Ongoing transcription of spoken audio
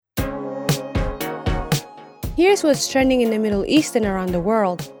Here's what's trending in the Middle East and around the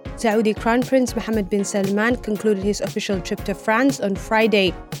world. Saudi Crown Prince Mohammed bin Salman concluded his official trip to France on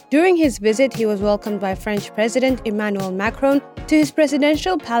Friday. During his visit, he was welcomed by French President Emmanuel Macron to his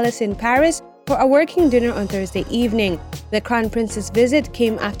presidential palace in Paris for a working dinner on Thursday evening. The Crown Prince's visit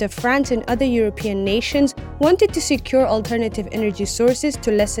came after France and other European nations wanted to secure alternative energy sources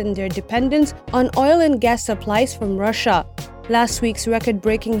to lessen their dependence on oil and gas supplies from Russia. Last week's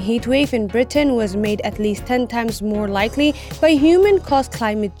record-breaking heatwave in Britain was made at least 10 times more likely by human-caused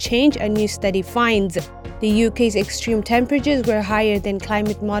climate change, a new study finds. The UK's extreme temperatures were higher than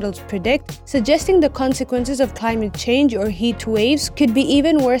climate models predict, suggesting the consequences of climate change or heat waves could be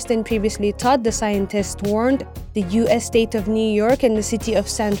even worse than previously thought, the scientists warned. The US state of New York and the city of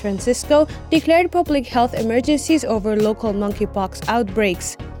San Francisco declared public health emergencies over local monkeypox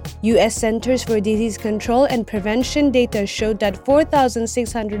outbreaks. U.S. Centers for Disease Control and Prevention data showed that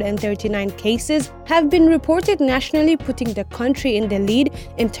 4,639 cases have been reported nationally, putting the country in the lead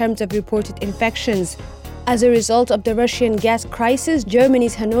in terms of reported infections. As a result of the Russian gas crisis,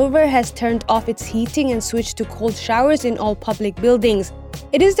 Germany's Hanover has turned off its heating and switched to cold showers in all public buildings.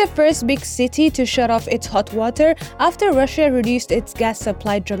 It is the first big city to shut off its hot water after Russia reduced its gas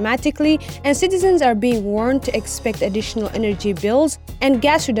supply dramatically, and citizens are being warned to expect additional energy bills and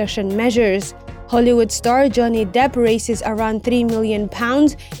gas reduction measures. Hollywood star Johnny Depp raises around £3 million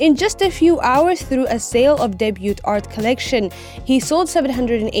in just a few hours through a sale of debut art collection. He sold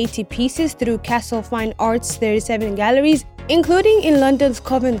 780 pieces through Castle Fine Arts' 37 galleries, including in London's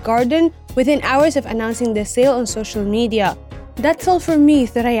Covent Garden, within hours of announcing the sale on social media. That's all from me,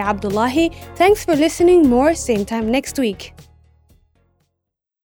 Thuraya Abdullahi. Thanks for listening. More same time next week.